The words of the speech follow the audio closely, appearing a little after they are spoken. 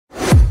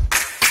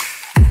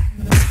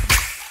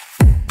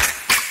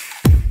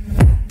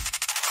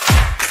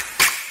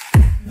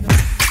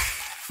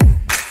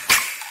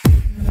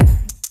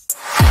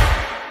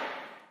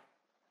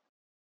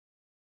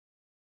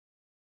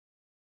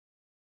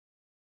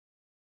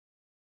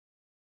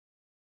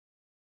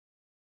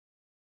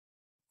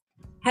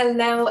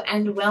Hello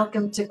and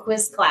welcome to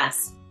Quiz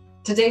Class.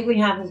 Today we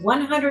have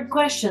 100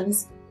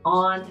 questions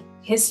on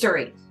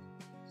history.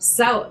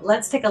 So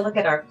let's take a look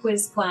at our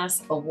Quiz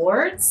Class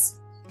awards.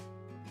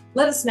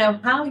 Let us know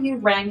how you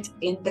ranked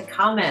in the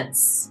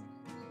comments.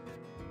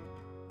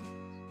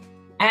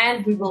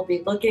 And we will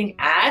be looking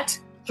at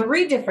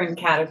 3 different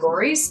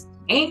categories: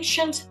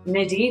 ancient,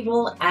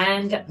 medieval,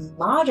 and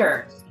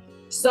modern.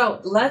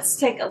 So let's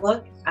take a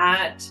look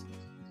at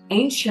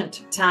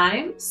ancient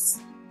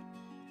times.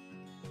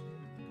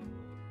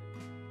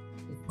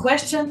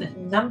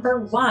 Question number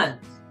 1.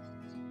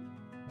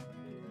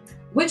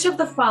 Which of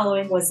the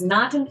following was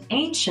not an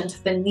ancient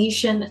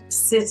Phoenician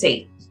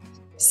city?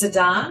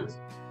 Sidon,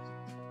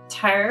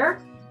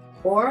 Tyre,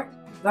 or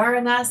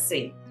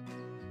Varanasi?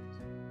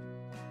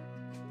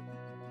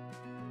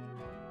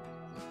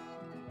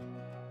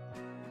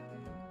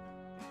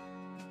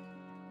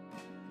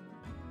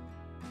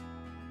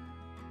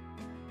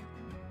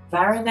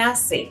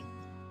 Varanasi.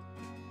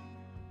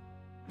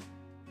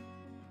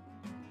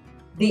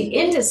 The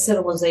Indus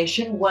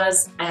civilization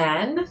was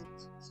an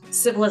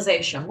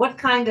civilization. What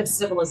kind of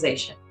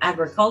civilization?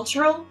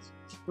 Agricultural,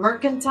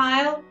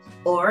 mercantile,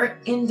 or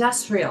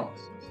industrial?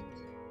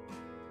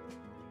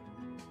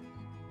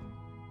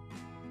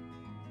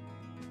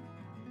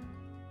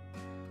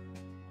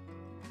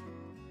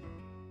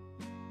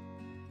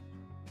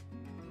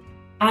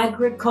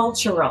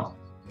 Agricultural.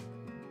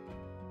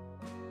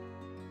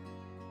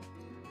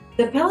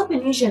 The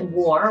Peloponnesian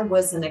War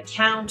was an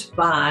account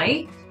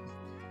by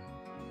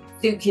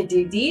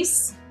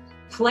Thucydides,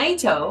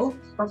 Plato,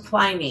 or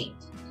Pliny?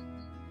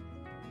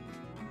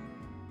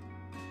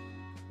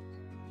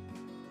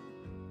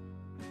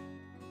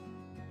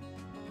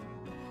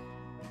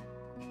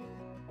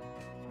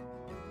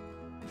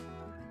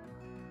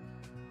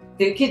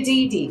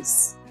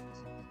 Thucydides.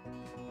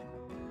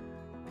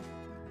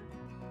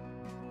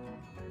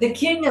 The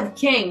King of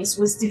Kings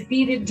was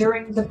defeated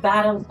during the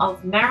Battle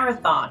of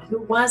Marathon.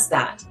 Who was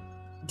that?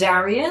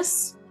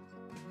 Darius,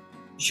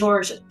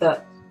 George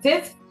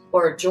V,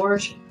 or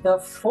George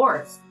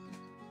IV?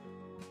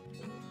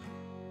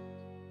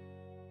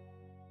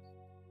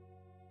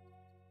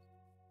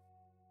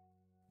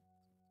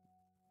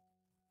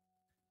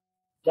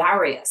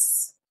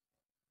 Darius.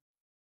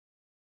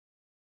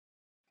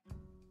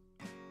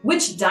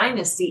 Which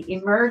dynasty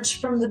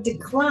emerged from the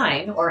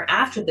decline or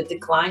after the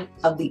decline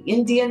of the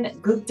Indian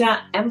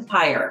Gupta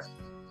Empire?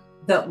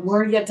 The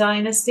Maurya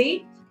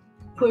dynasty,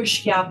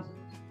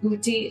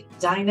 Pushyabhuti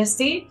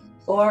dynasty,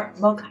 or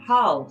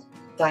Mughal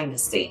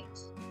dynasty?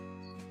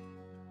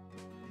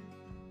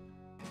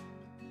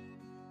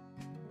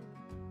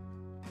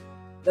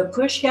 The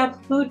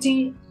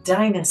Pushyabhuti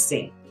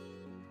dynasty.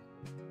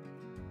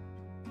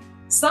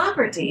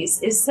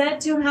 Socrates is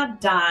said to have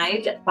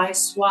died by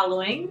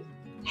swallowing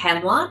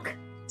hemlock,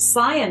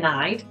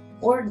 cyanide,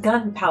 or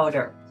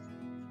gunpowder?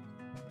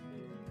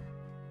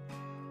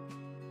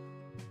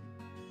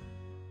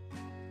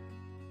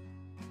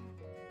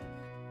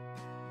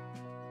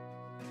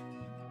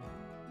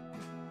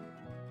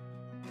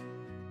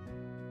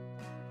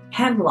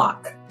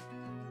 Hemlock.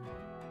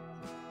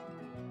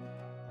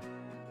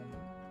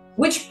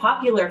 Which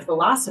popular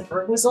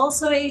philosopher was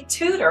also a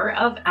tutor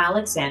of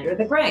Alexander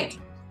the Great?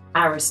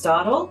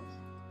 Aristotle,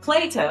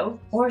 Plato,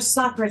 or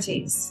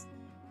Socrates?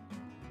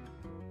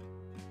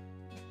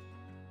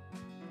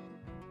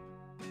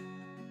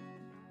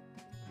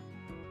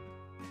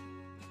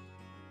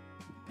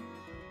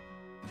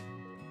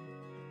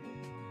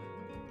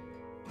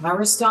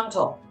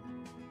 Aristotle.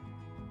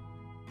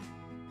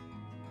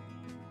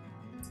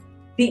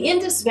 The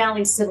Indus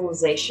Valley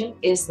civilization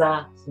is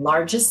the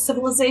largest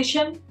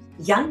civilization,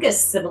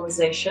 youngest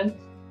civilization,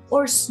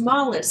 or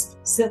smallest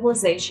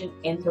civilization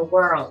in the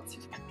world?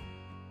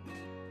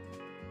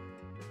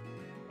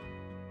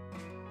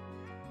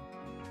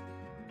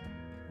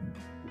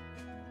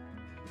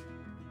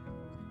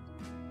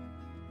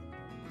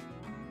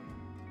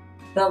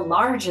 The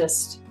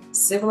largest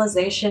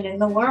civilization in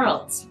the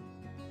world.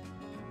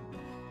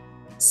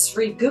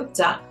 Sri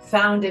Gupta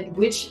founded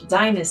which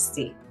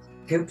dynasty?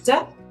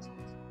 Gupta,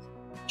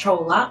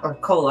 Chola or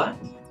Kola,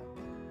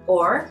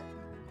 or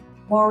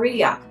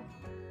Maurya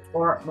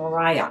or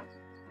Maurya?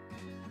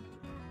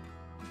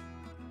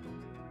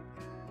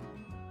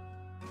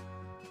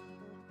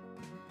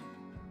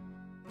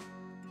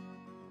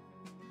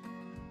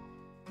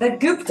 The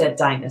Gupta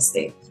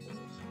dynasty.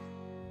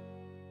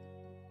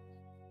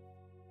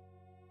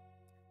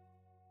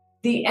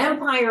 The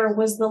empire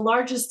was the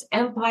largest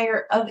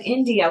empire of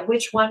India.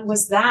 Which one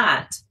was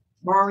that?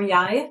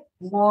 Maurya,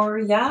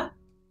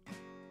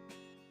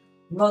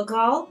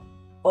 Mughal,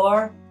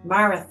 or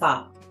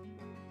Maratha?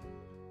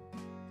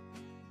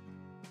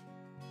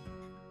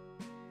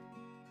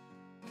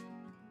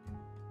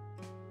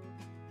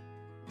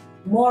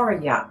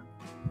 Maurya.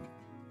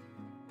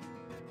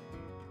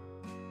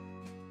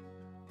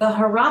 The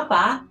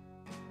Harappa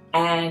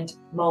and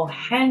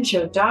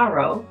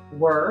Mohenjo-daro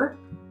were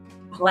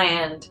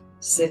planned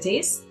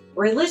cities,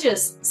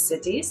 religious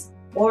cities,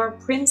 or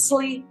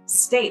princely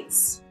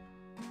states?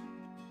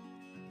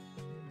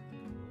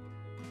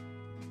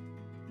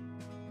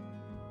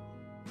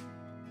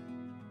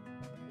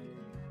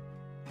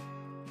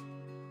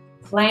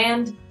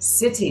 planned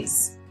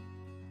cities.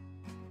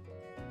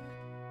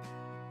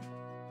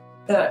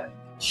 The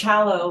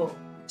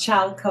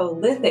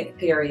Chalcolithic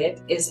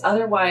period is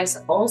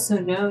otherwise also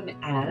known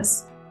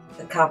as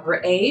the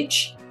Copper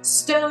Age,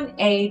 Stone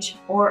Age,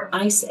 or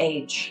Ice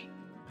Age.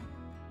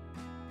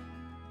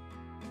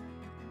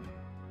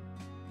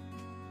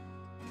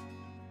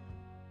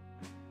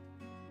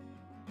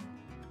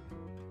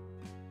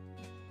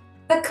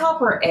 The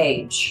Copper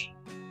Age.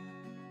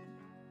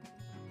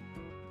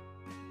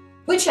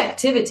 Which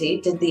activity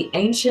did the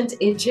ancient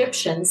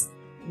Egyptians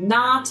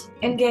not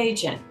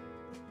engage in?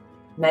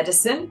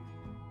 Medicine,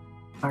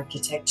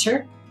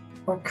 architecture,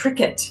 or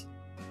cricket?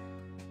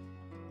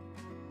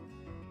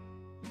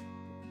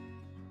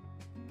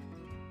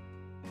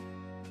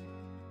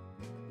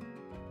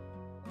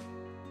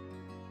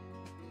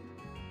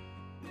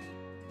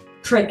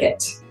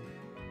 Cricket.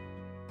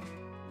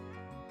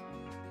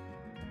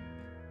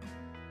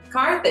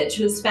 Carthage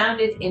was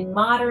founded in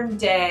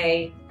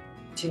modern-day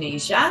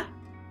Tunisia,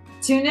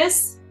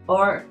 Tunis,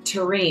 or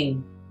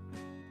Turin?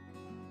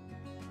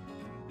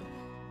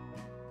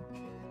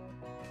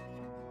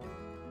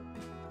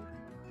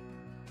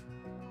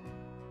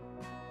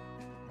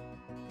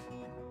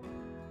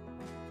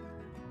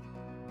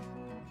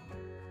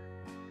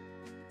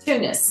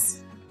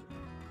 Tunis.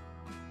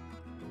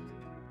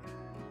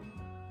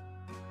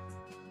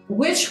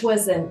 Which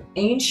was an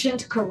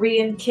ancient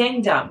Korean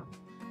kingdom?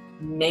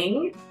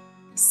 Ming,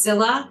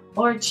 Silla,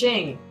 or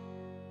Jing?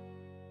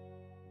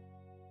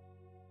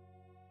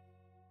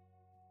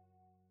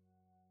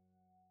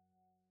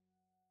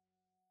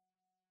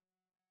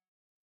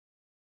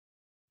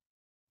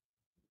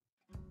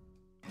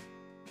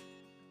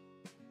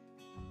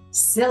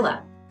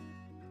 Silla.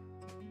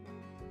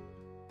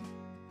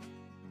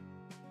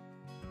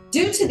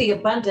 Due to the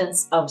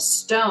abundance of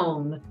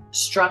stone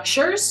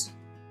structures,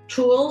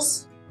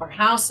 tools, or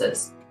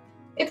houses,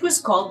 it was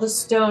called the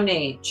Stone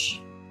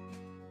Age.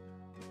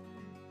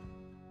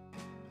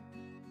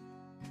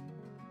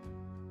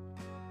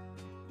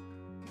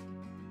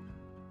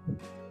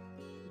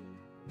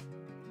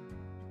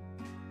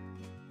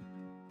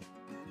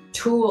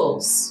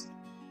 Tools.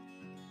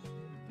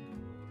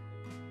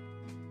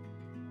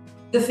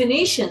 The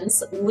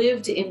Phoenicians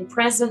lived in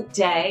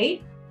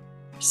present-day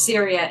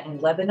Syria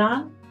and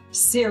Lebanon,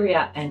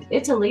 Syria and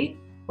Italy,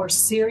 or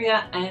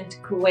Syria and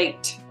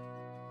Kuwait?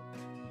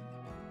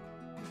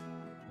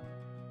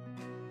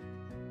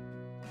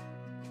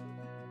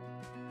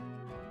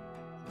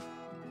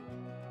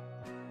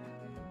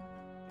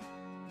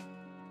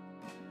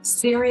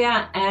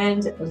 Syria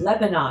and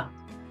Lebanon.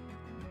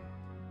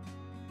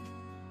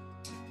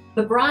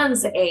 The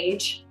Bronze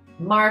Age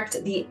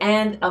marked the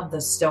end of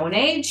the Stone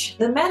Age,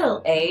 the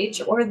Metal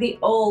Age, or the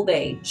Old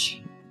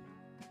Age?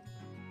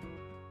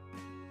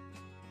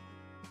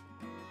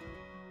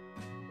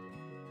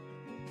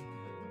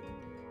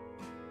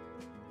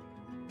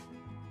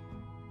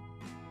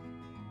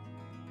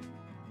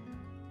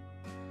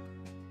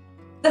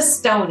 The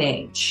Stone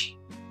Age.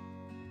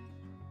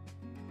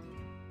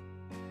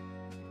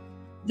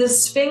 The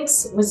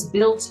Sphinx was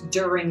built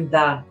during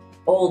the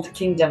Old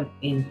Kingdom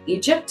in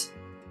Egypt,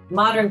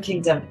 Modern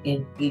Kingdom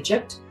in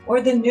Egypt, or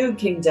the New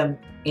Kingdom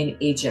in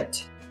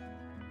Egypt?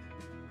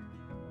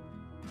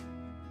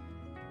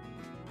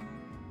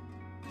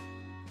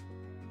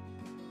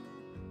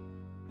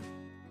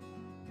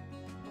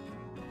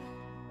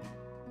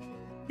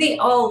 The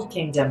Old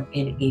Kingdom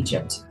in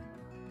Egypt.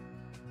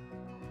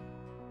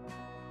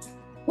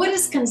 What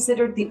is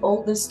considered the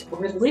oldest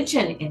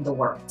religion in the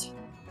world?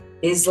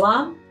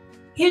 Islam,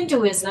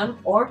 Hinduism,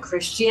 or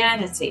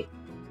Christianity?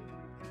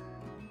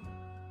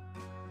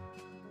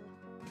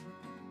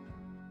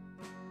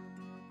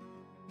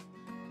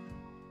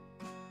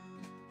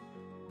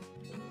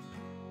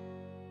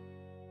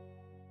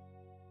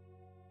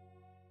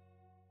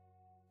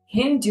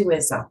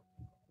 Hinduism.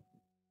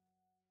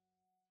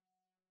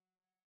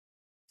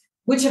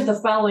 Which of the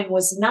following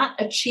was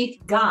not a chief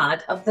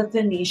god of the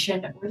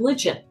Phoenician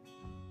religion?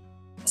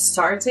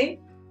 Astarte,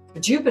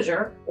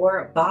 Jupiter,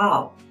 or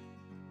Baal?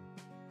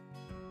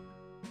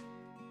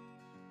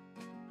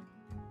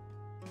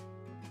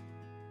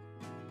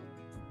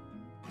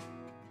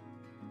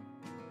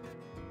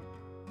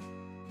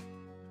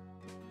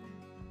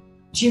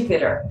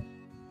 Jupiter.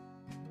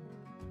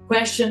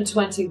 Question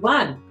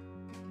 21.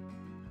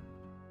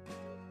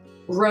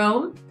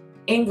 Rome,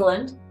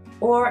 England,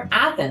 or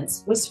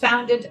Athens was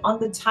founded on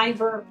the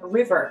Tiber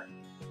River?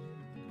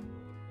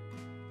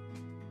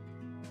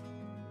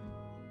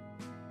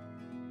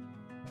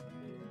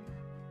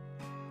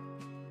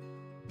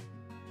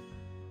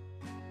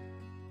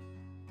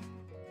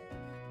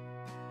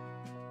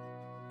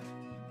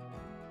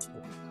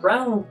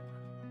 Rome.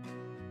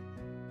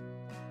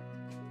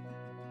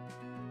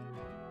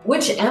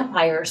 Which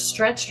empire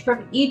stretched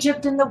from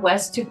Egypt in the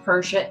west to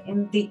Persia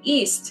in the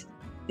east?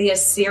 The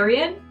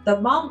Assyrian, the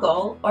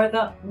Mongol, or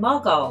the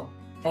Mughal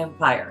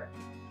Empire?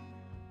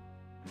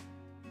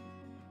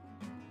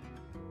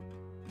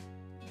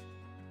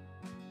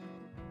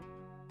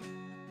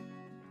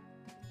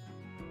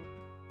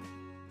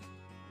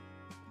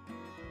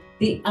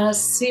 The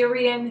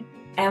Assyrian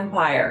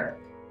Empire.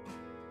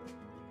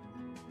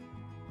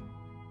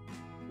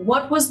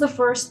 What was the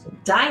first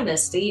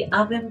dynasty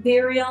of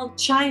Imperial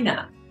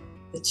China?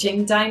 The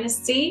Qing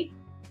Dynasty,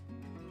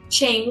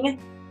 Qing,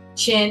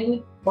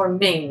 Qin, or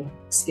Ming,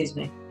 excuse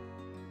me.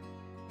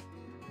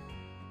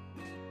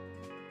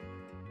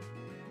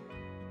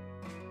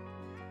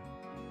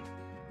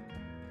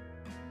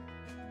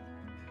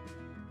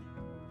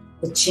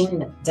 The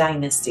Qing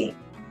Dynasty.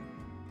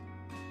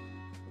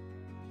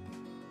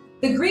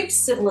 The Greek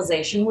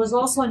civilization was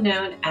also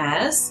known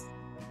as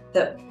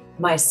the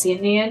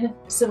Mycenaean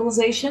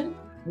civilization,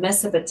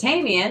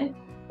 Mesopotamian,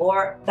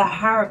 or the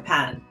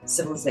Harappan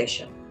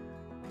civilization.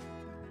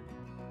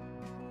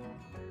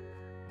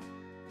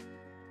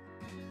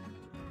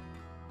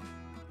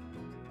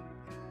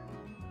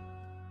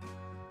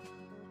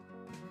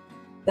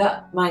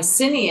 The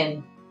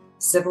Mycenaean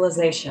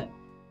civilization.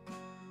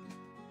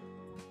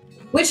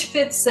 Which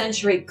 5th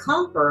century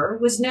conqueror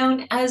was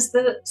known as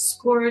the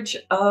Scourge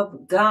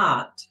of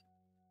God?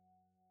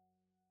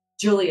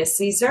 Julius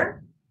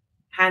Caesar,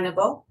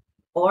 Hannibal,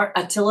 or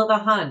Attila the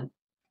Hun?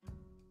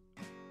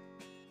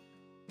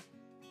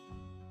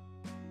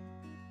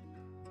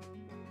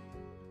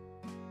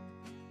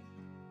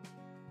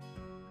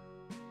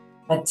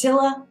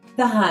 Attila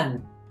the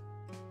Hun.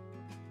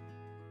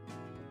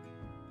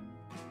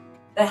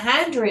 The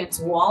Hadrian's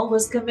Wall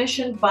was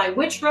commissioned by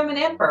which Roman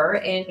emperor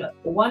in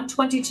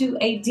 122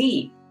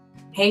 AD?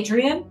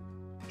 Hadrian,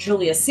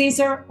 Julius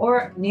Caesar,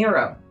 or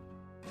Nero?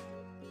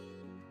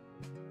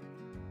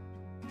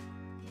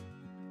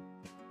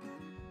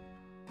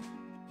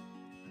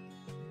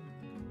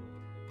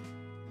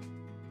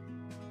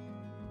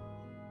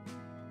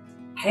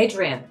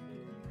 Hadrian.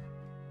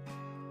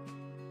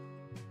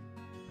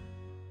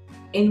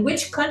 In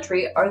which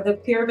country are the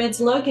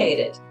pyramids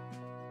located?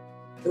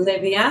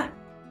 Libya,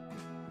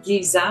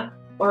 Giza,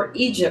 or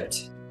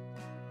Egypt?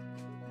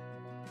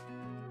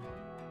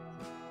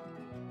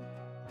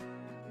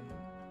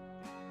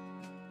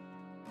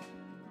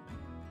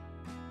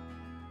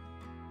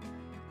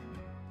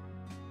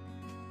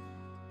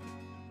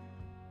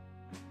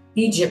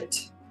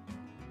 Egypt.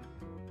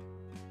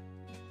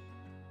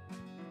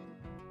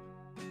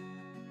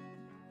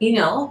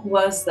 Enlil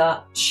was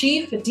the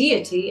chief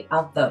deity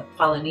of the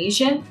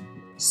Polynesian,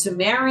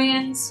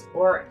 Sumerians,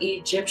 or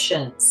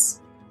Egyptians?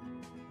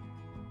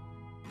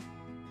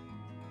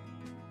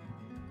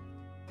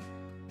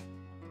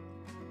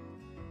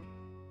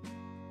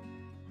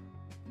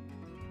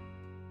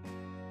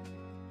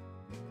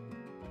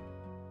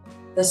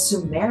 The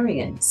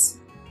Sumerians.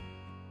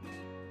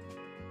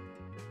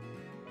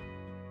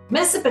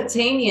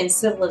 Mesopotamian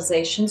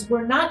civilizations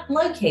were not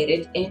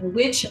located in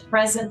which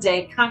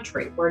present-day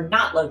country? Were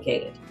not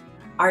located?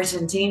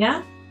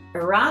 Argentina,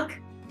 Iraq,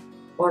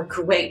 or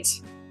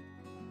Kuwait?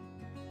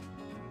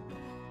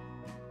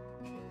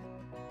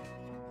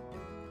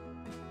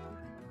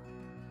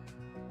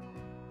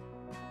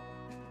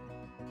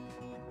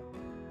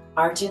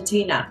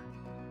 Argentina.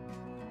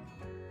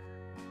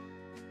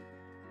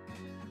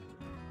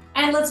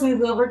 And let's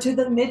move over to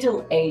the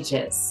Middle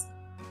Ages.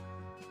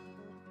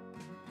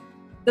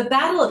 The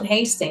Battle of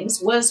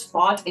Hastings was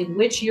fought in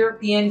which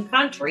European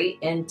country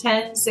in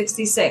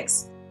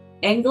 1066?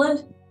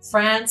 England,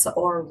 France,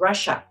 or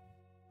Russia?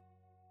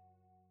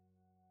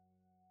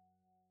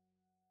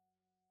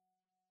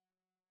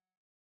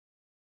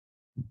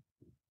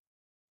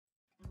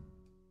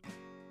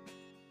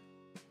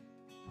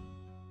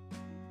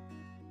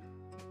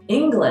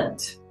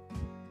 England.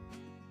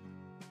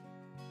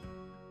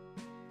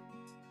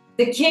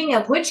 The king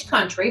of which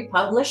country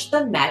published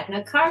the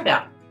Magna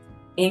Carta?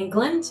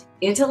 England,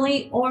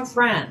 Italy, or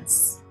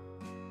France?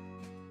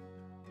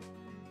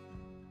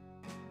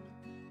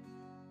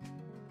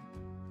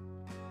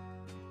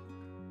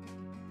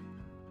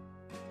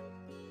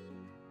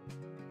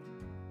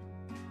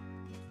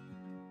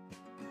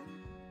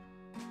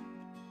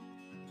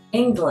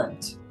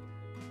 England.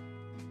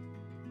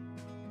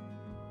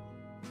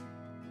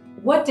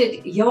 What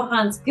did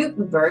Johannes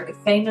Gutenberg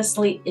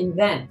famously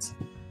invent?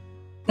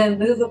 The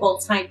movable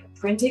type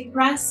printing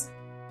press,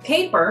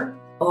 paper,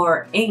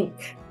 or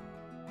ink?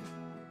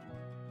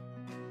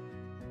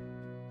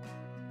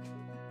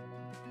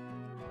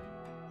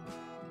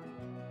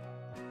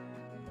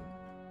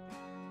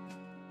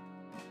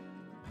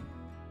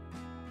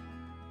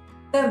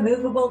 The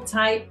movable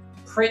type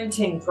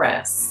printing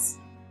press.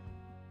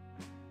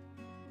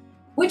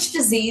 Which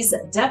disease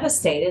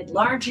devastated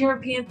large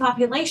European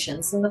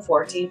populations in the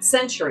 14th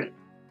century?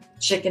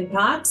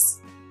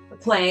 Chickenpox,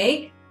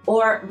 plague,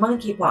 or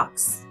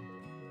monkeypox?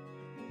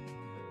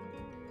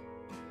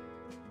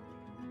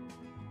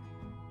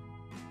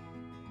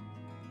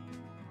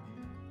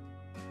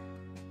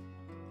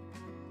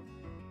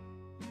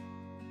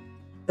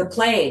 The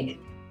plague.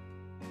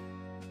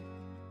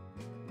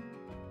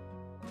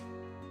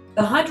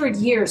 The 100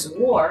 Years'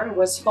 War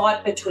was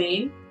fought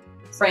between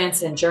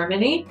France and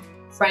Germany,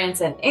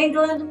 France and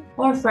England,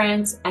 or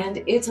France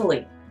and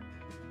Italy?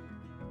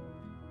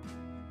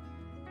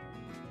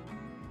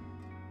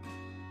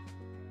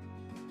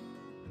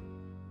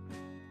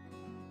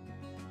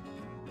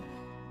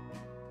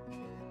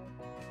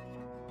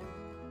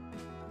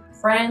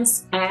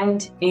 France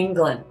and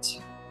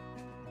England.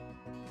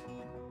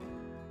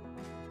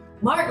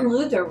 Martin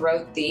Luther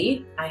wrote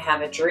the I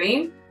Have a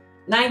Dream,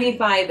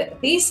 95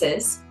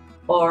 Theses,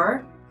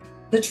 or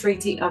the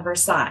Treaty of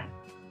Versailles.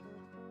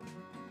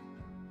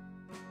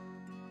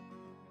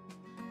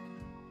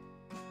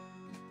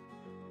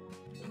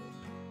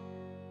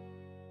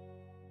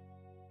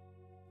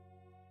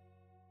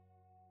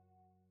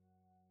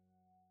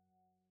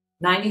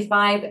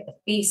 "95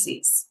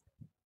 Theses."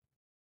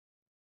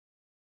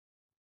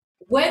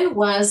 When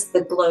was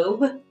the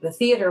Globe, the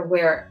theater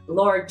where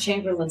Lord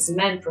Chamberlain's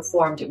men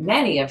performed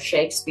many of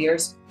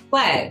Shakespeare's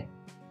plays?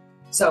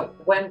 So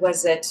when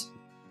was it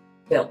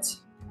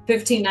built?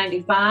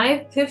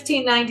 1595,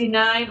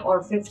 1599,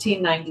 or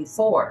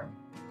 1594?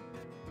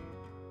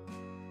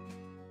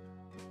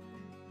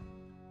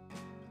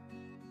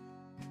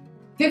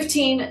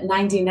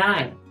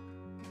 "1599.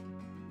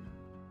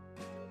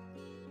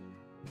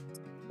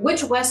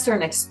 Which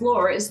Western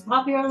explorer is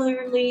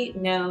popularly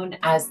known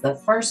as the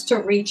first to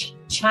reach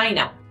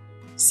China?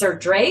 Sir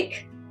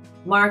Drake,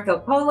 Marco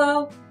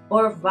Polo,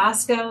 or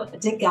Vasco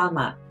da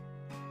Gama?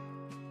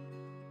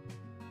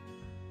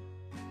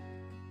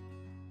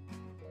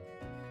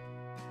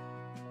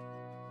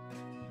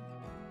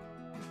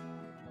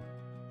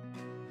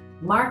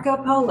 Marco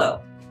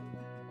Polo.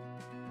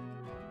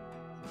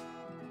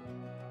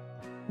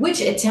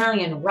 Which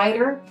Italian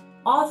writer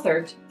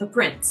authored The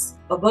Prince,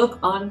 a book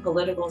on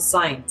political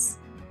science?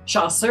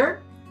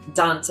 Chaucer,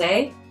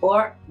 Dante,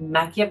 or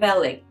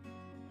Machiavelli?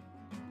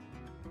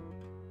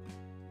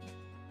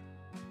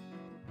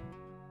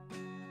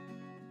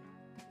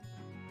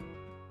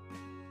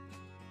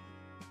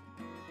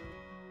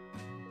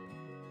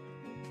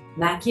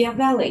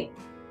 Machiavelli.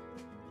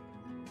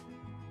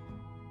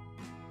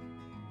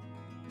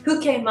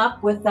 Who came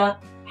up with the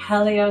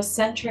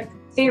heliocentric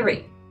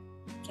theory?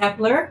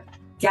 Kepler,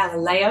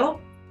 Galileo,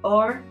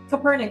 or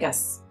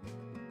Copernicus?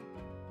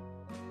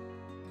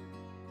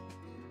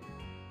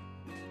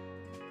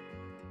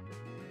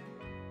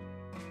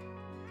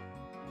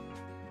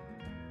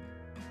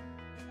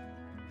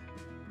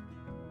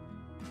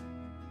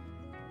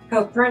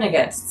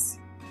 Copernicus.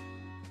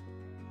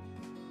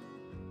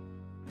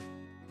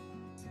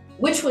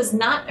 Which was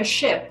not a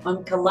ship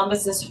on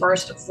Columbus's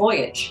first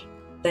voyage?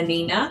 The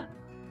Nina,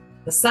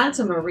 the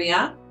Santa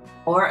Maria,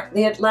 or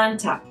the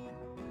Atlanta?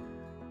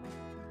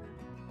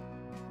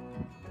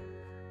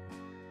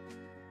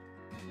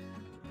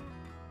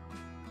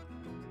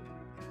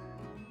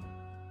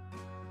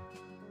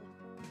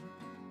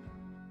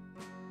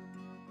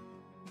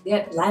 The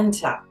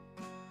Atlanta.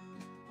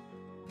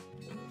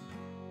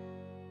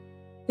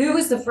 Who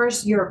was the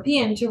first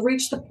European to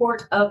reach the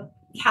port of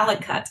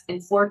Calicut in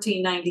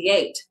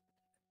 1498?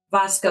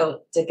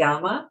 Vasco da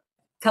Gama,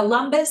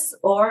 Columbus,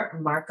 or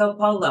Marco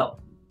Polo?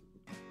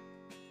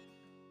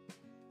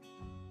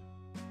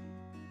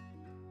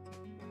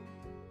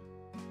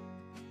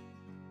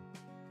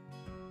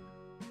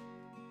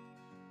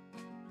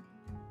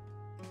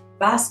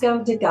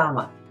 Vasco da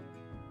Gama.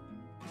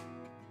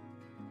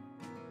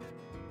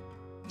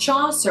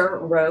 Chaucer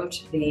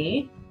wrote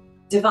the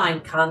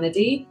Divine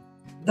Comedy,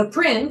 The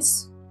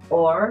Prince,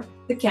 or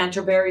the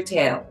Canterbury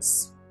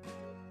Tales?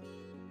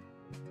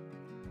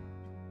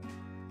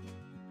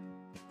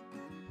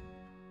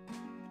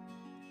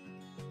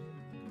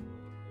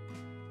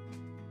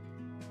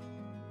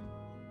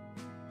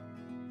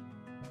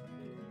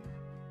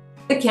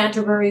 The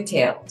Canterbury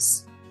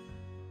Tales.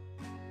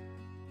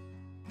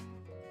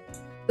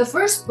 The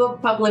first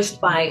book published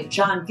by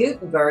John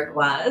Gutenberg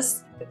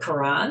was the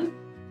Quran,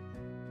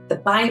 the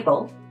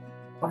Bible,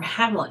 or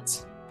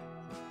Hamlet?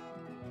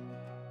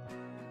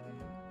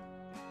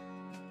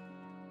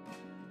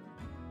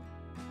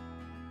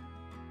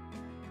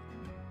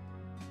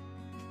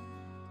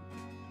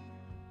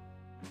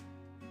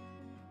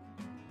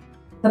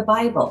 The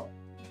Bible.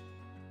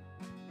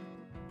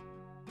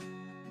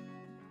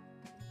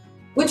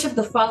 Which of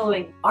the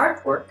following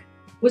artwork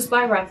was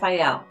by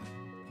Raphael?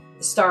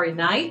 The Starry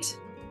Night,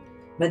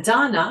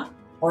 Madonna,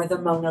 or the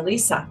Mona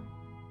Lisa?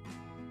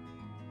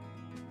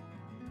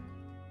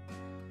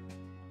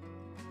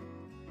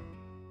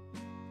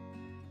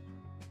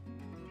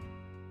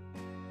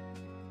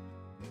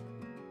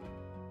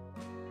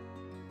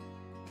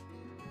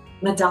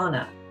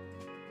 Madonna.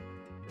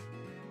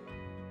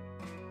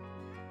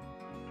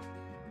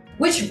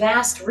 Which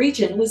vast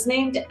region was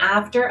named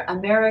after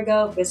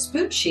Amerigo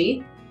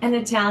Vespucci, an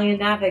Italian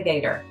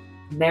navigator?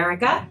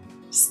 America,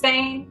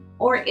 Spain,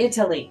 or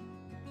Italy?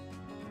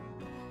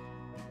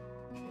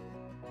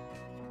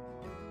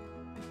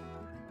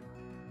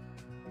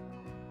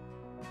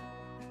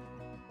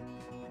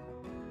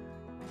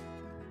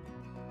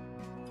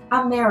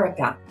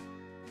 America.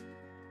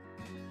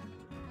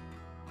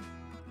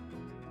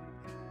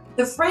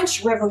 The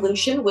French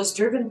Revolution was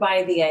driven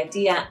by the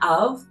idea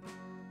of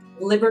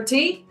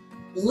liberty,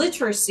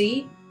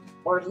 literacy,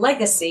 or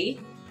legacy,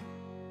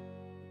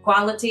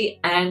 equality,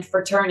 and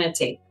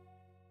fraternity.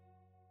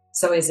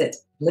 So is it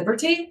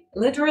liberty,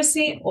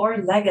 literacy, or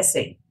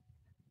legacy?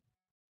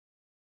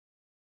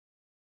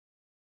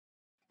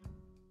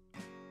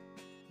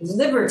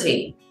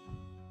 Liberty.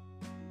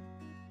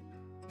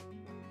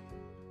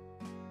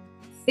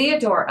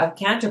 Theodore of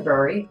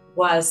Canterbury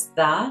was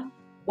the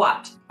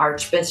what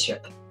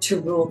archbishop to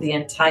rule the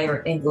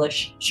entire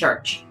English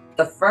church?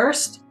 The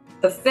first,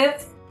 the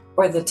fifth,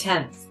 or the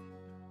 10th?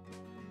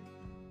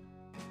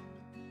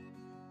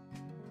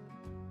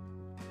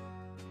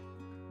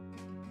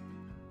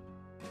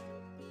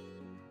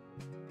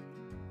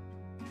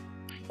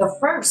 The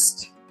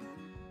first.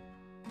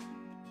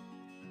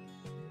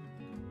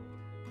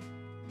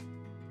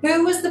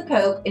 Who was the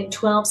Pope in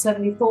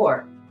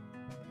 1274?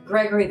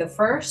 Gregory the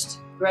First,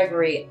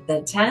 Gregory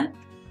the 10th,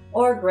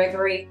 or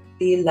Gregory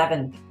the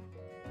 11th?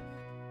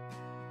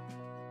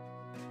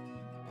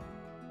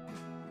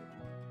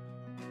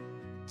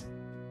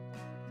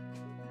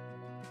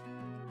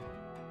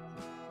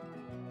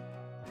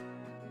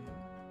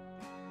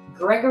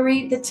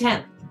 Gregory the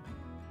 10th.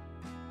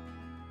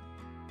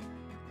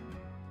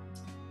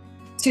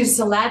 To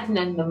Saladin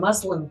and the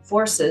Muslim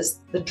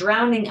forces, the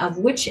drowning of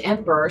which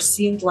emperor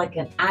seemed like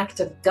an act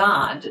of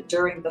God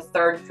during the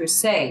Third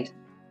Crusade?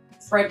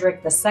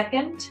 Frederick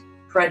II,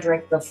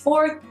 Frederick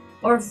IV,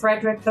 or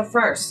Frederick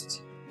I?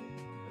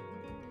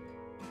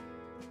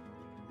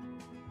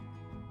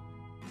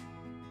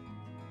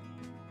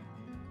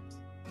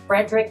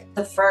 Frederick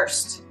I.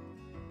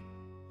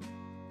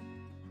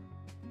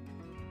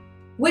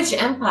 Which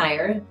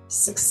empire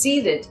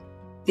succeeded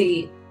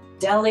the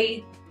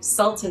Delhi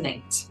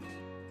Sultanate?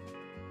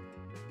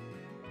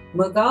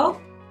 Mughal,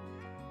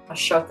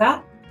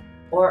 Ashoka,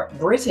 or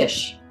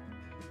British?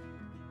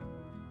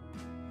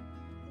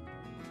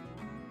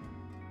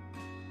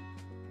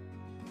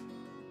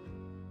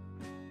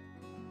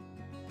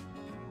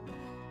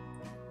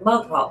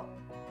 Mughal.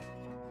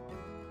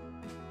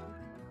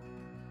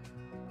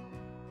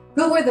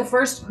 Who were the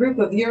first group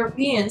of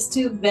Europeans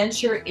to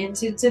venture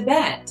into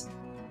Tibet?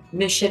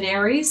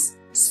 Missionaries,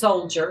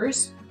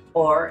 soldiers,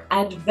 or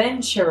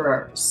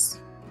adventurers?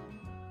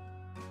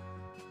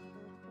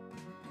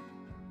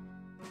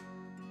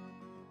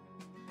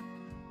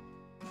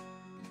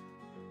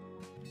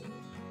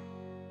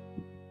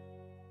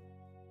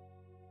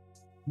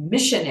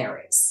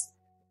 Missionaries.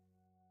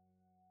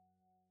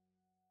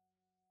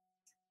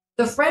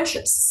 The French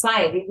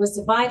society was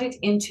divided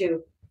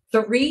into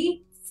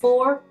 3,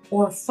 4,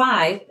 or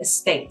 5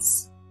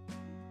 estates.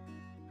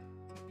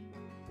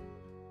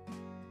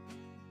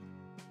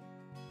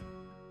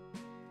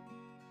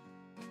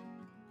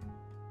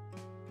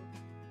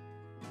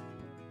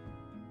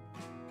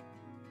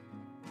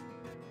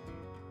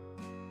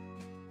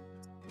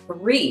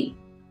 Three.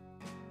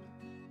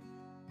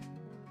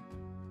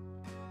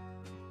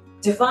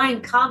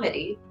 Divine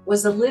Comedy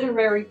was a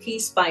literary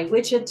piece by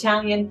which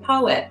Italian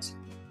poet?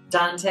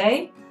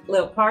 Dante,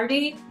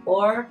 Leopardi,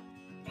 or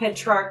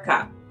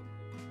Petrarca?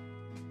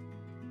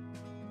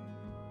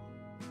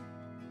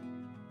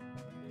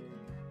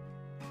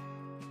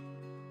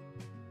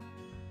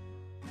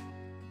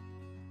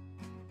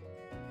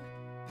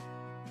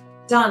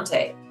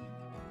 Dante.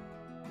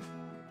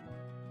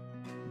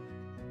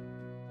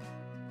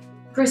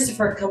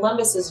 Christopher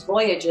Columbus's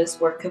voyages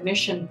were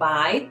commissioned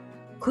by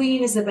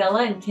Queen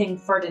Isabella and King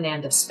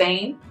Ferdinand of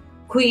Spain,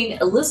 Queen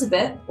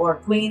Elizabeth, or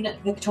Queen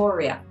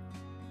Victoria?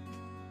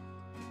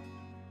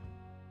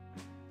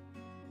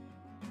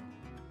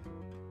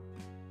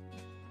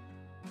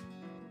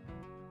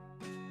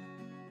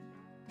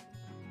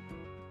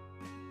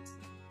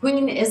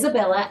 Queen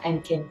Isabella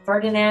and King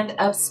Ferdinand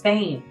of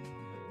Spain.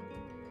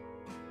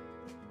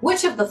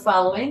 Which of the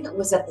following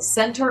was at the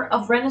center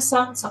of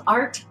Renaissance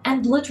art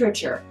and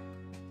literature?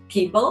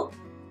 People,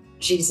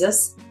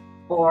 Jesus,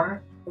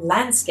 or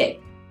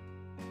landscape?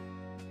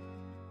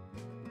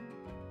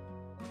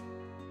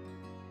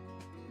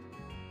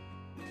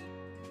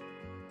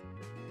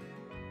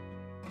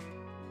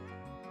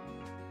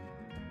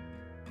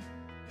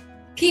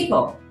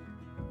 People.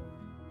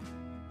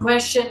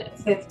 Question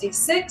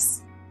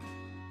 56.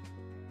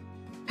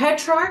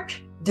 Petrarch,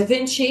 Da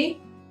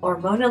Vinci, or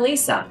Mona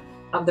Lisa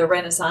of the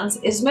Renaissance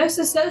is most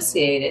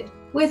associated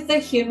with the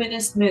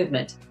humanist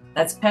movement?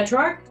 That's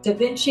Petrarch, Da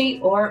Vinci,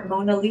 or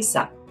Mona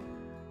Lisa?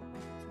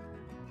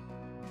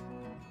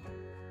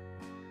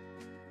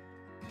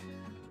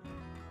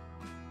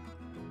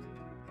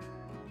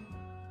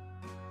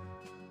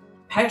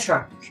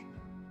 Petrarch.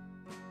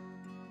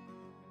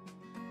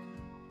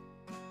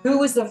 Who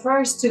was the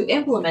first to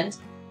implement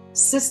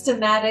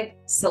systematic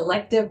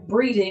selective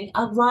breeding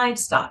of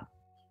livestock?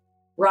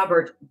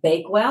 Robert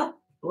Bakewell,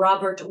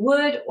 Robert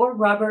Wood, or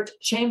Robert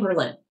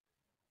Chamberlain?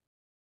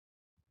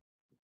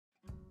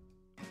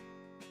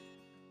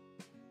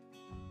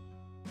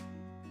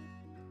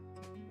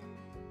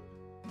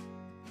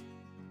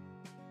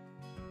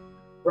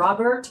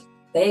 Robert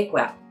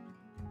Bakewell.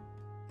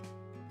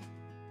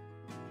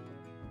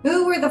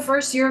 Who were the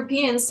first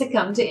Europeans to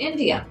come to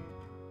India?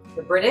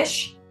 The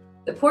British,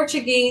 the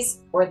Portuguese,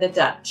 or the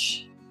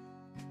Dutch?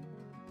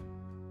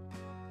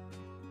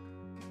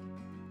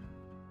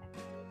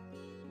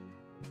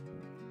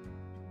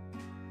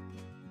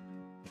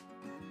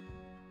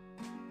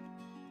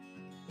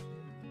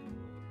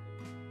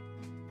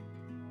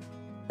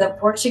 The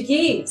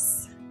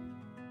Portuguese.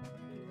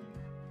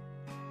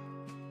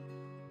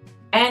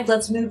 And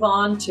let's move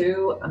on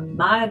to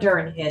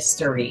modern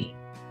history.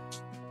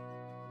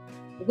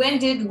 When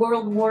did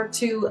World War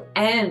II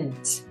end?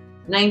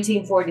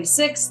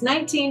 1946,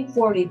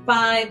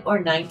 1945, or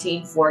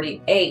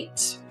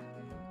 1948?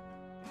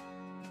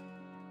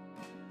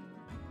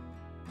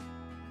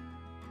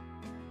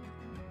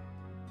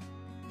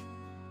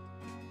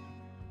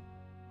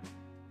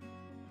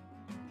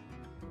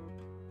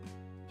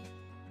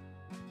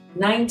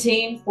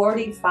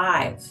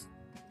 (1945).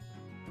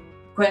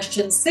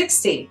 Question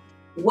 60.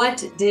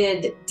 What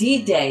did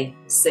D-Day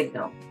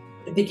signal?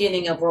 The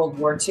beginning of World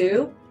War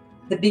II,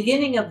 the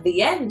beginning of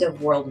the end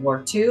of World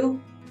War II,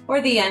 or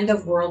the end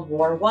of World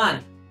War I?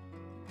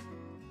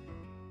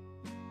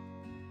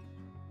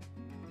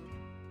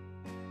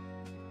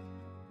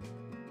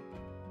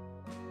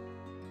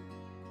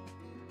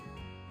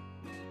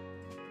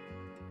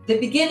 The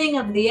beginning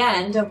of the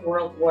end of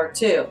World War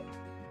II.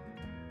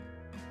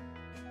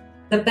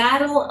 The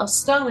Battle of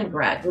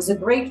Stalingrad was a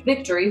great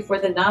victory for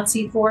the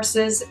Nazi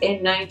forces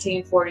in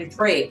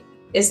 1943.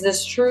 Is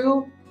this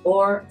true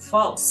or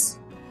false?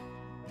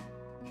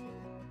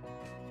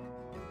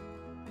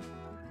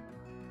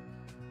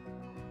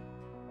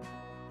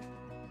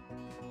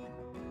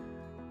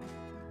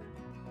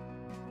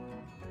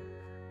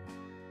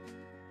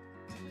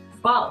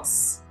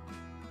 False.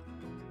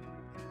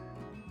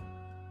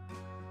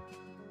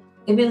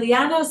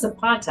 Emiliano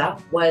Zapata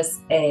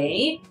was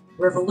a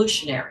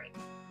revolutionary,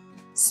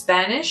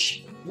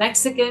 Spanish,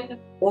 Mexican,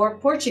 or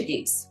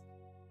Portuguese?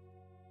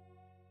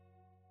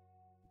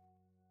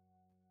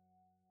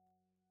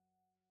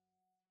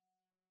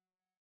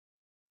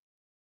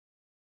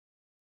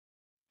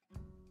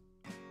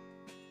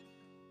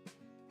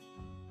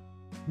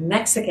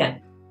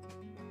 Mexican.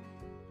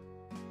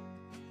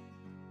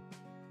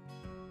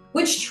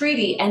 Which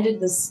treaty ended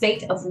the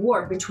state of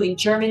war between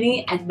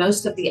Germany and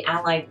most of the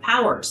Allied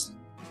powers?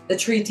 The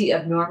Treaty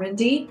of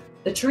Normandy,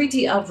 the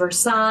Treaty of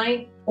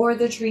Versailles, or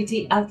the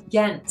Treaty of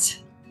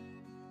Ghent?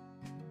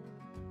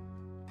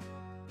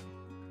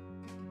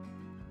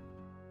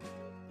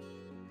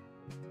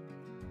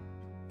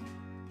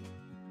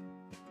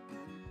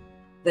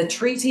 The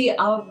Treaty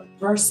of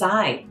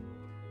Versailles.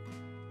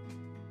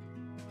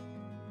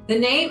 The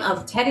name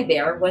of Teddy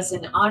Bear was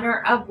in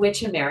honor of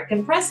which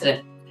American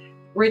president?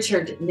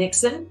 Richard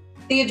Nixon,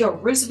 Theodore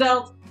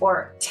Roosevelt,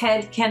 or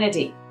Ted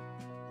Kennedy?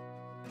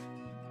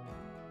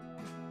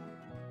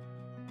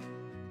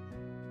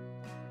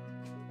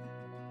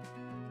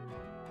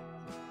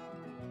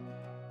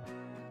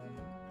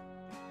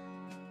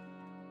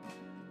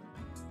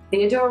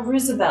 Theodore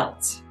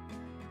Roosevelt.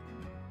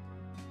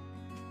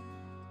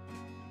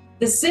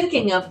 The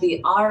sinking of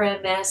the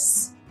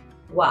RMS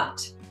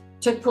what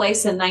took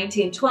place in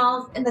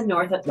 1912 in the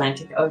North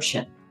Atlantic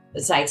Ocean?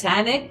 The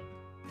Titanic,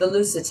 the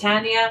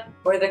Lusitania,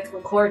 or the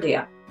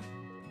Concordia?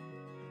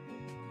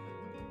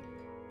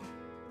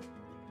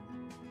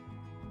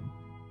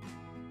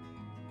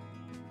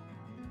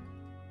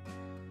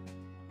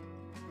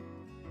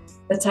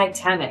 The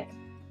Titanic.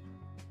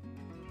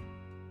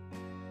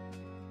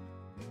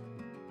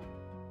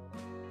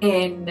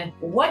 In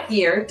what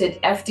year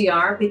did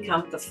FDR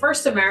become the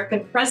first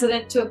American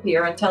president to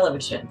appear on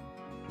television?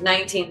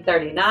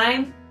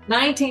 1939,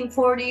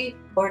 1940,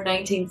 or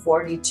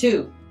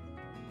 1942?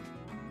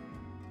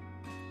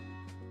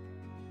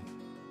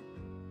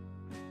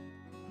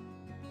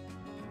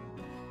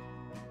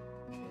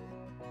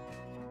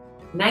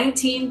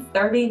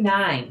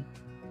 (1939).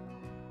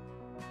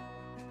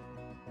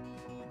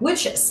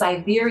 Which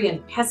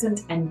Siberian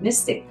peasant and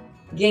mystic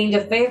gained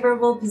a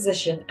favorable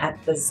position at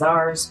the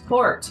Tsar's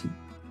court?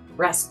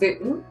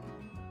 Rasputin,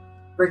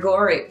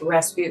 Grigory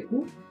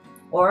Rasputin,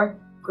 or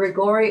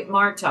Grigory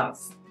Martov?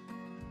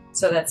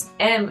 So that's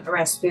M.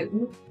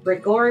 Rasputin,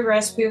 Grigory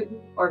Rasputin,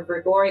 or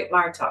Grigory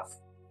Martov?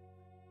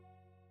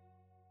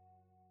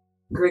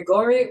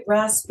 Grigory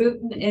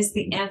Rasputin is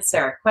the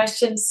answer.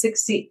 Question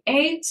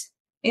 68.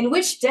 In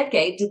which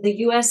decade did the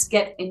U.S.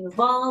 get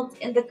involved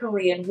in the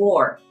Korean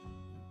War?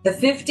 The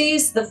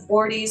 50s, the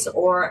 40s,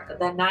 or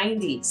the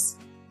 90s?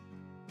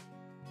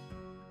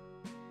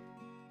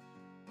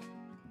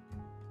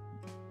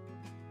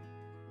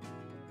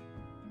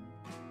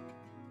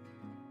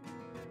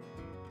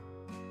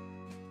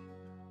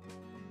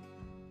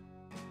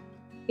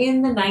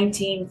 In the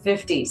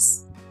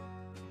 1950s.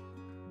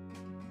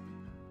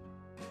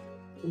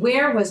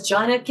 Where was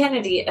John F.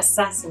 Kennedy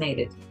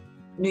assassinated?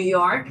 New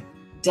York,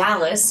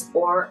 Dallas,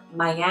 or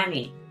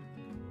Miami?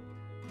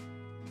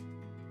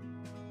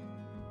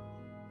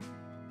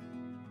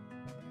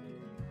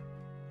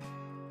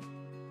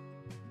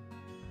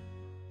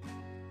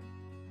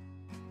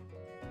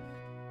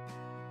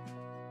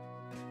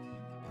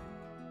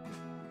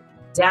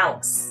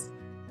 Dallas.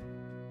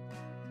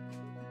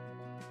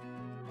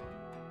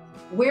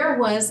 Where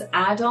was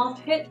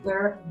Adolf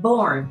Hitler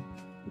born?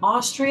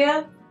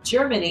 Austria,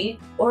 Germany,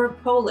 or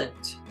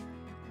Poland?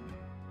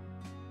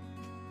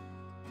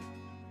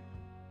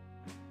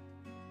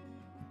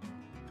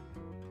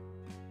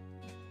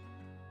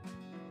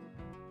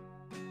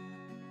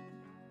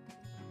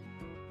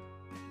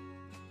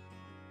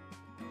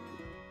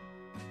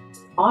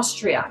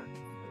 Austria?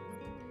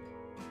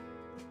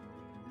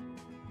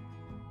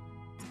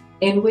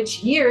 In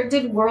which year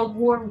did World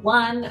War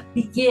I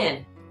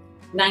begin?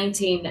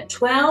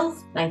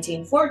 1912,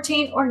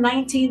 1914, or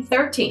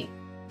 1913?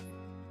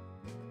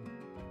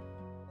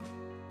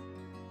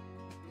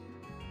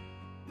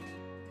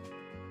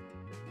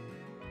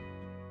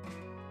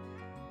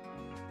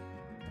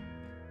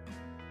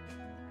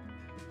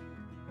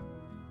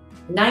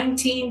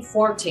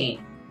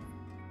 (1914).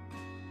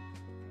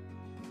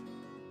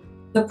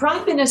 The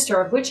Prime Minister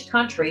of which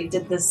country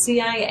did the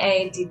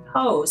CIA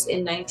depose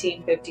in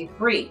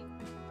 1953?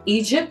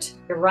 Egypt,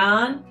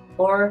 Iran,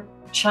 or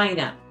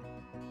China?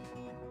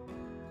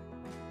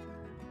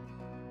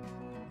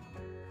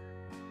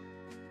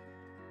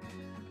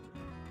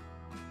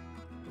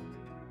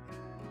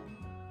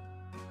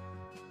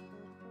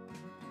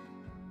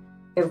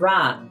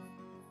 Iran.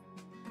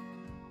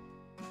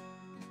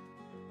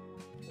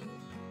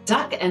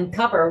 Duck and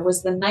cover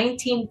was the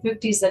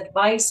 1950s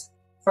advice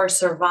for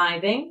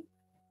surviving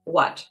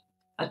what?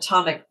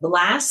 Atomic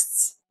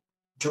blasts,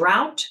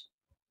 drought,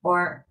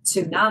 or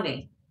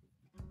tsunami?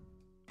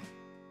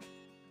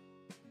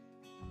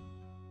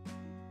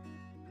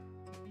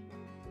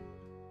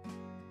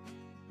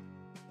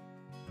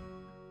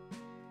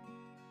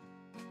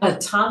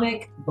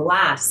 Atomic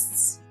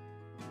blasts.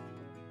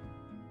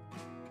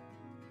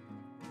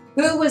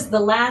 Who was the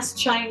last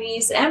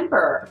Chinese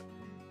emperor?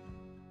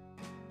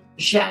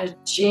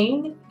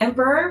 Zhao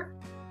Emperor,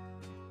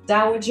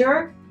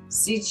 Dowager,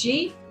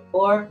 Cixi,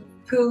 or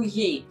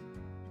Puyi?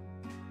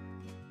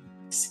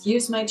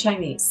 Excuse my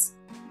Chinese.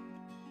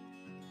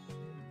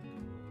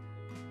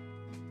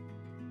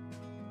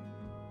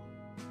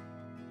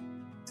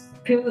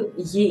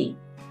 Puyi.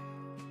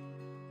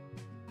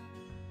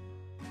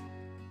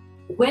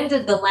 When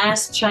did the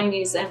last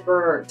Chinese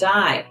emperor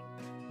die?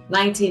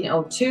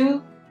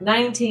 1902,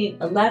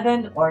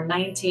 1911, or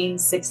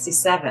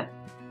 1967?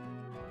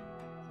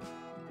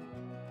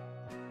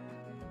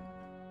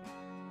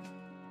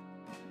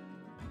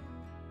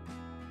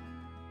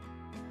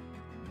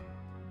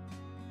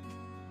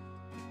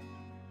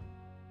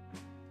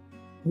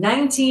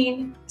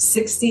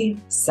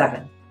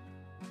 (1967).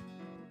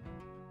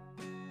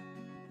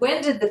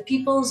 When did the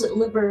People's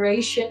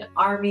Liberation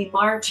Army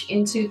march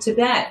into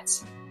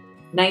Tibet?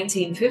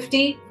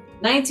 1950,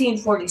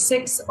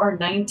 1946, or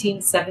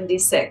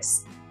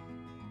 1976?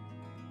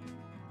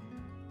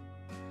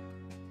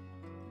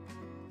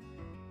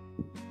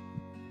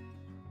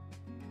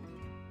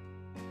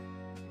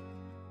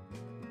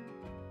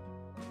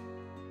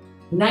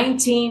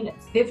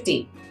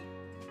 (1950).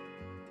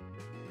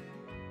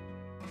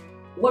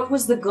 What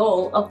was the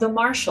goal of the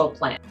Marshall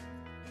Plan?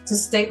 To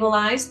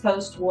stabilize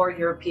post-war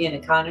European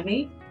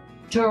economy,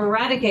 to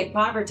eradicate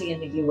poverty in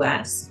the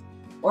US,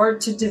 or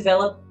to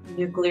develop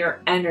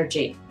nuclear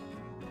energy?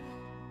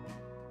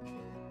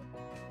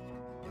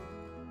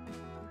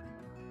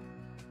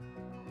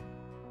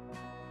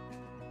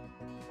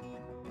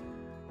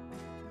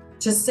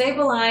 To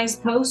stabilize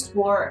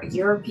post-war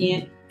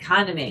European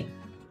economy.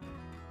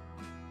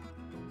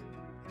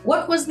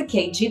 What was the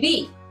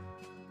KGB?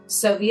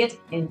 Soviet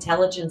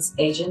Intelligence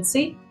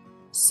Agency,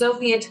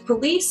 Soviet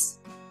Police,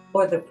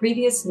 or the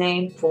previous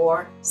name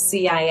for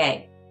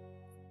CIA?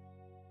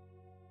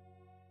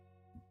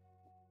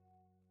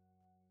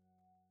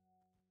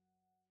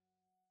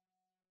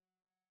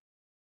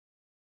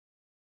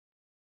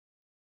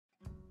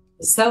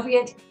 The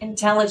Soviet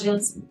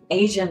Intelligence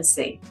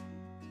Agency.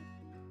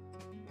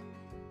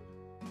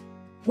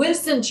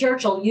 Winston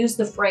Churchill used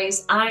the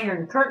phrase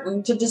Iron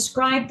Curtain to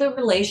describe the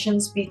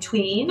relations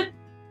between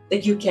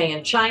the UK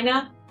and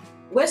China,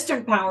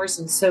 Western powers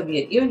and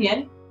Soviet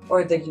Union,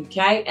 or the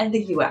UK and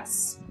the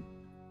US?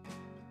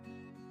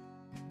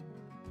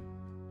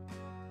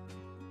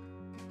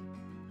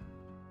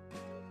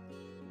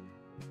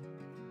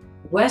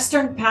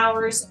 Western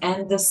powers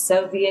and the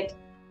Soviet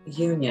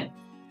Union.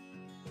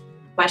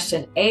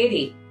 Question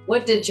 80.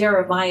 What did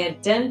Jeremiah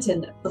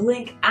Denton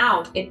blink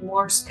out in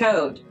Morse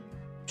code?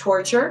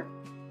 Torture,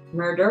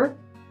 murder,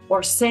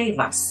 or save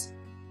us?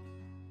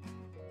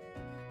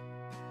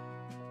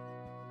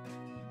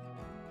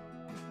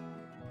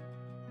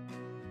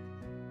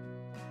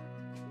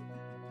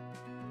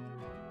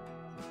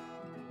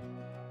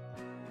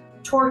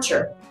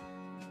 Torture.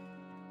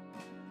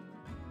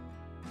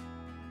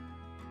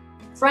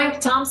 Frank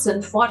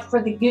Thompson fought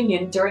for the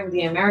Union during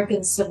the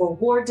American Civil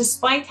War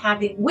despite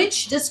having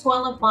which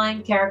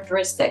disqualifying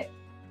characteristic?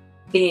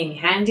 Being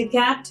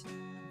handicapped,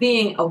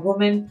 being a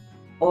woman,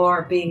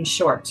 or being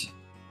short?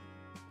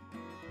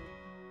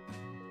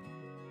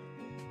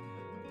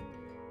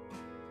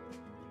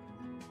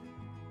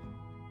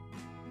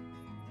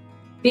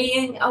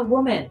 Being a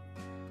woman.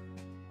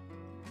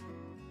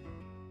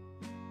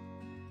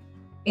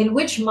 In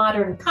which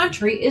modern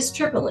country is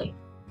Tripoli?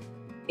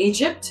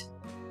 Egypt,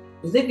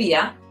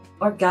 Libya,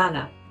 or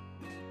Ghana?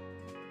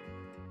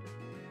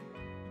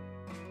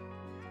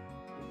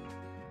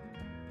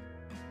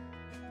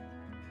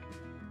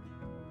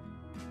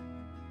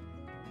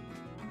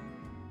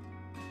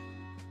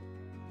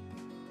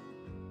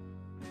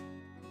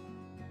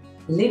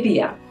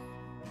 Libya.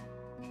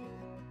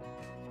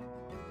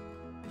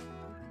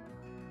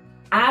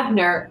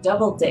 Abner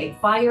Doubleday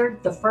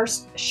fired the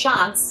first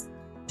shots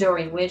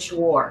during which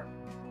war?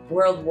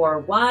 World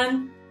War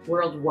I,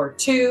 World War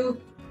II,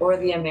 or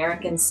the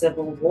American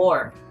Civil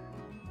War?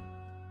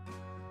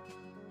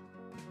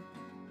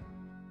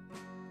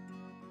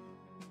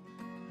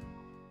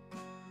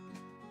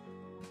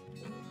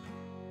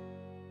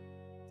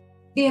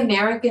 The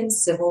American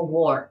Civil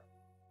War.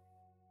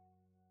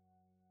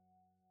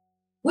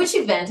 Which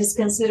event is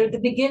considered the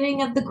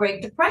beginning of the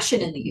Great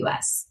Depression in the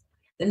U.S.?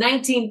 The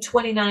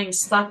 1929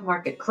 stock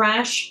market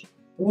crash,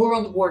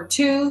 World War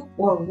II,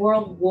 or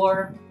World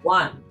War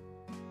I?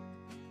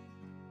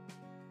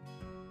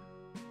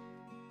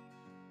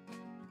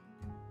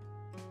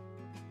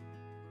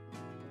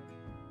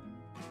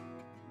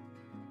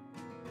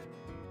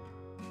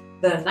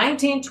 The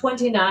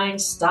 1929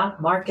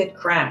 stock market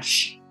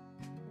crash.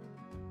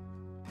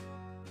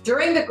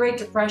 During the Great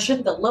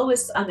Depression, the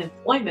lowest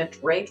unemployment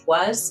rate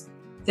was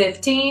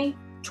 15,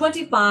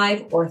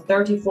 25, or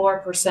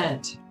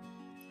 34%.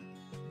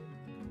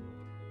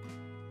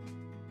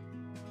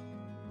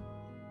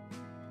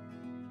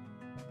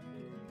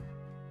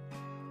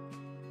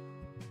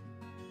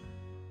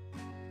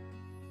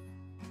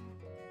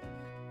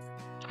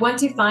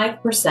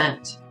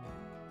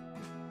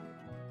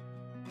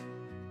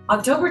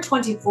 October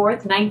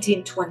 24th,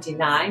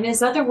 1929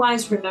 is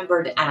otherwise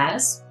remembered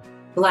as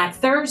Black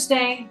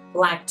Thursday,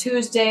 Black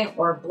Tuesday,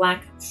 or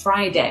Black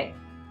Friday.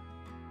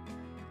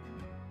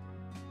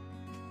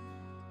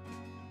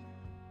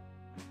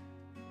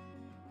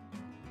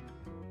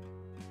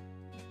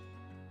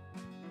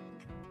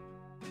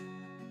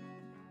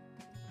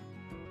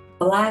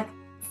 Black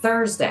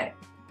Thursday.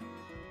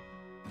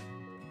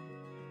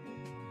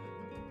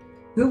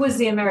 Who was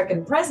the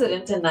American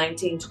president in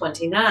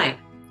 1929?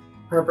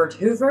 Herbert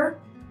Hoover,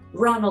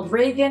 Ronald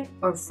Reagan,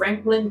 or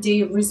Franklin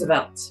D.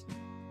 Roosevelt?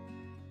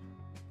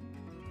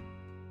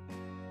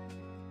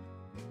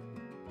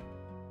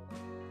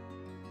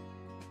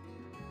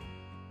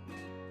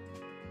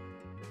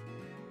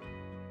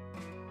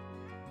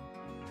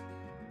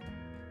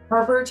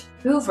 Herbert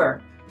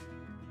Hoover.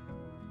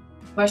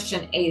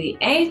 Question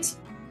 88.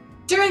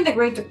 During the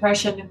Great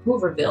Depression, who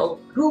were the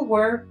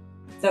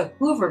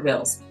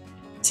Hoovervilles?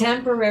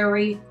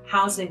 Temporary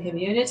housing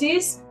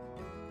communities,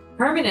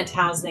 permanent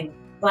housing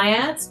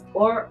plans,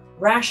 or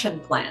ration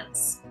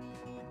plans?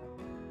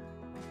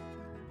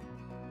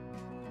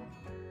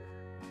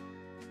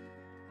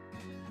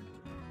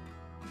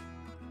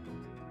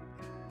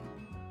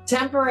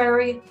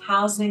 Temporary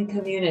housing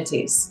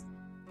communities.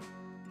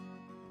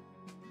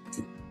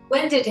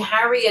 When did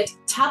Harriet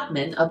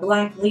Tubman, a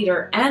Black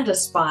leader and a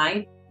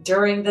spy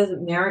during the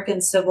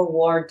American Civil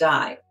War,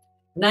 die?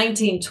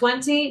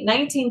 1920,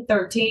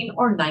 1913,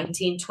 or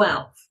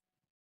 1912?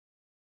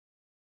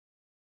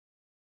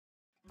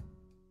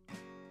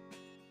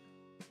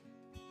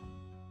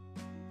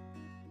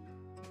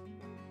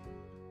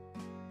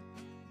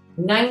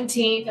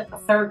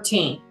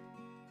 1913.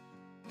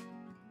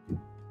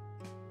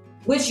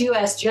 Which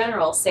U.S.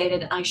 general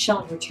stated, "I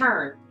shall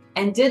return,"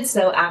 and did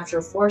so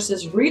after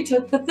forces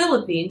retook the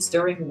Philippines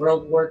during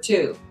World War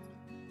II?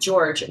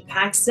 George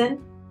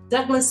Paxton,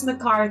 Douglas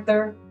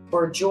MacArthur,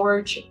 or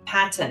George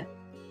Patton?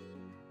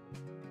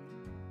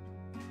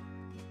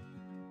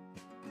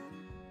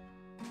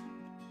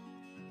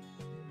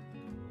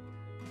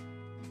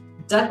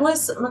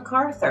 Douglas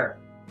MacArthur.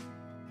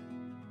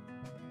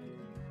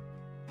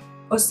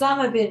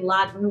 Osama bin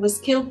Laden was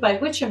killed by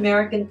which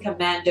American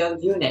commando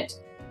unit?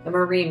 The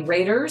Marine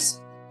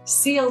Raiders,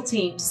 SEAL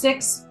Team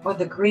 6, or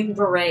the Green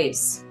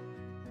Berets?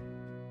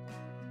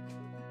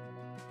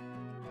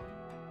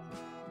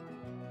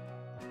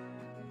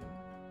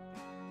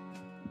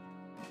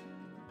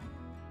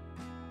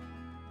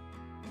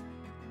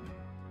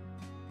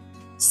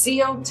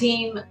 SEAL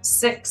Team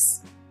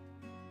 6.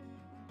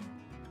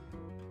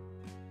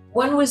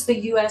 When was the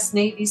U.S.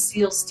 Navy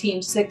SEALs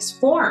Team 6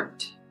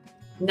 formed?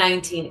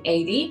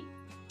 1980,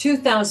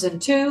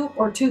 2002,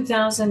 or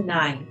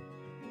 2009?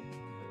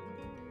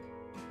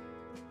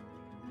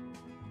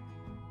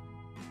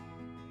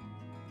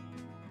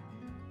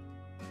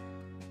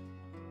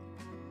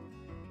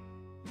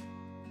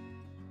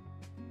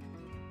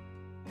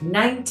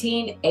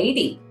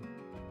 (1980).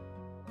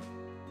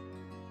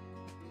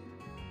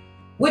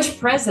 Which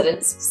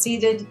president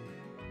succeeded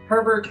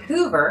Herbert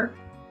Hoover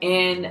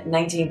in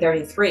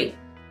 1933?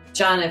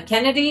 John F.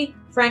 Kennedy,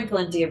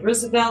 Franklin D.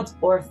 Roosevelt,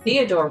 or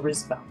Theodore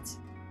Roosevelt?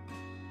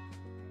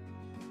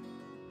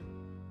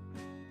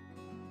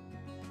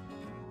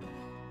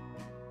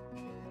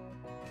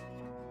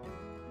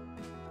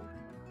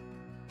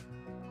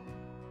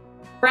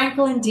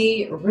 Franklin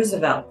D.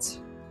 Roosevelt.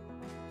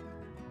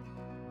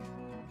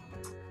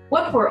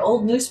 What were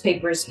old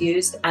newspapers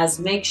used as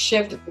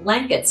makeshift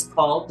blankets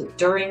called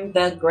during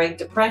the Great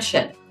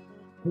Depression?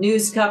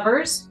 News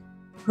covers,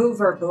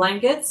 Hoover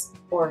blankets,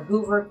 or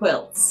Hoover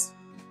quilts?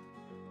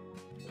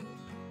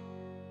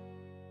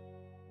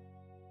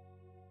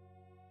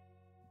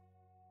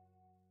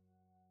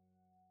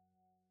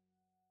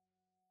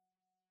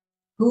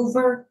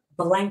 Hoover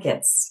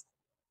blankets.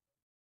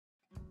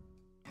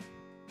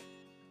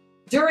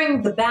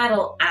 During the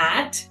battle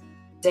at,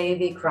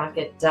 Davy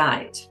Crockett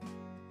died.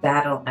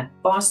 Battle at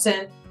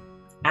Boston,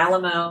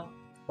 Alamo,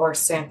 or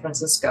San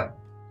Francisco?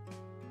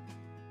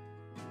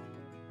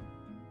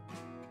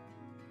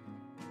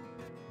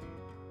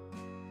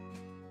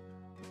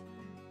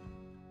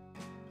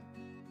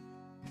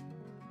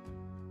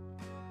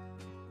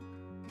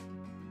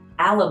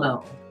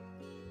 Alamo.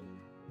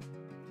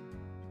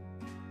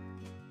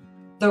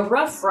 The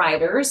Rough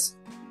Riders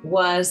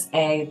was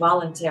a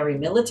voluntary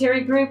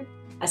military group,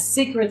 a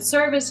secret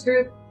service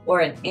group,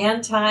 or an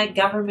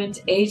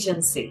anti-government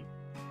agency?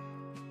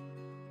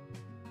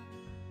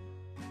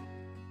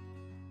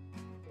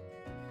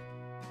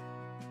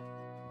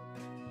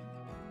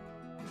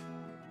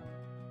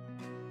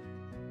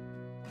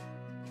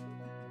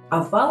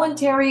 A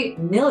voluntary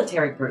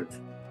military group.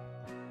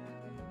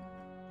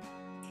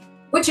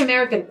 Which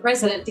American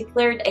president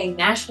declared a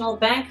national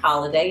bank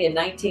holiday in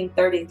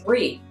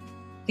 1933?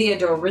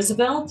 Theodore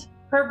Roosevelt,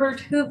 Herbert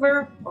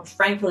Hoover, or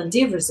Franklin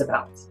D.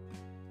 Roosevelt?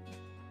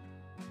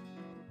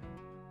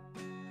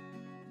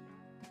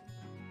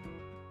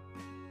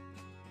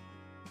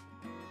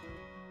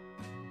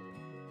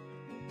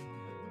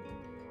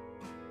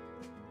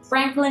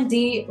 Franklin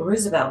D.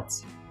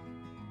 Roosevelt.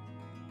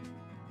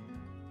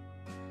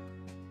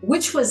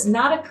 Which was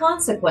not a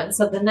consequence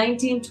of the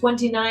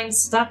 1929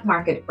 stock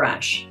market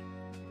crash?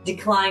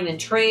 Decline in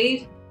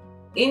trade,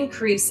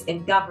 increase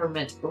in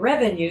government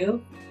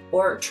revenue,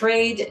 or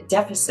trade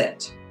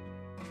deficit?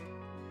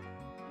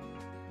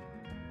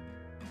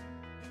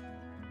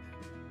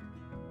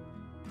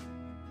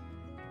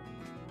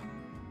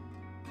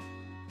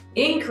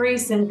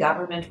 Increase in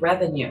government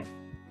revenue.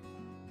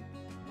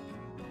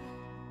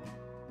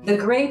 The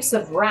Grapes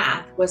of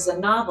Wrath was a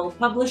novel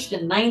published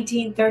in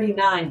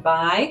 1939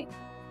 by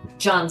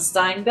John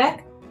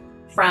Steinbeck,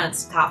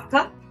 Franz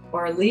Kafka,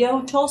 or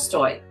Leo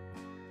Tolstoy?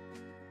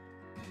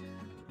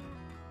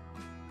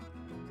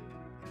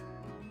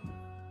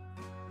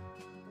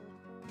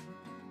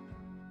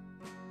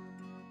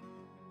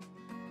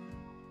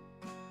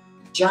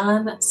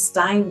 John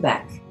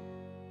Steinbeck.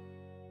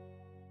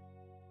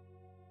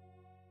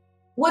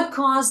 What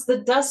caused the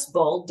Dust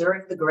Bowl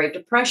during the Great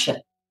Depression?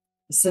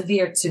 A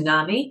severe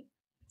tsunami,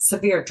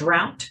 severe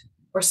drought,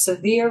 or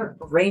severe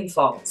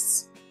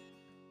rainfalls?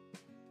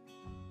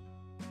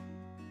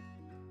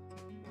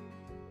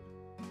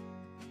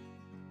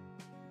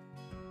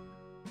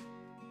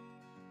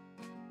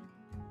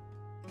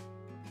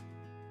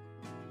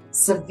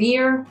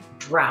 Severe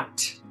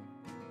drought.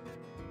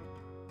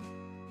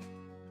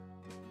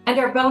 And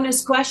our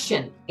bonus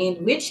question,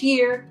 in which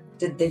year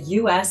did the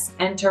U.S.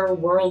 enter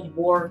World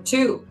War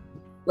II?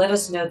 Let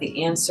us know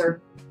the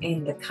answer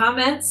in the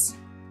comments.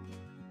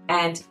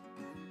 And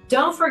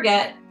don't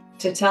forget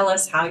to tell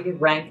us how you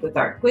ranked with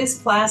our Quiz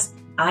Class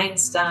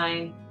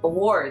Einstein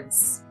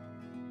Awards.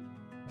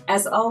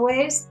 As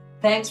always,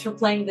 thanks for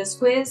playing this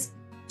quiz.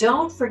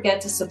 Don't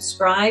forget to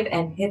subscribe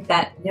and hit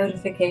that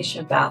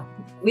notification bell.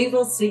 We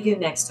will see you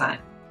next time.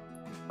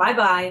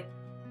 Bye-bye.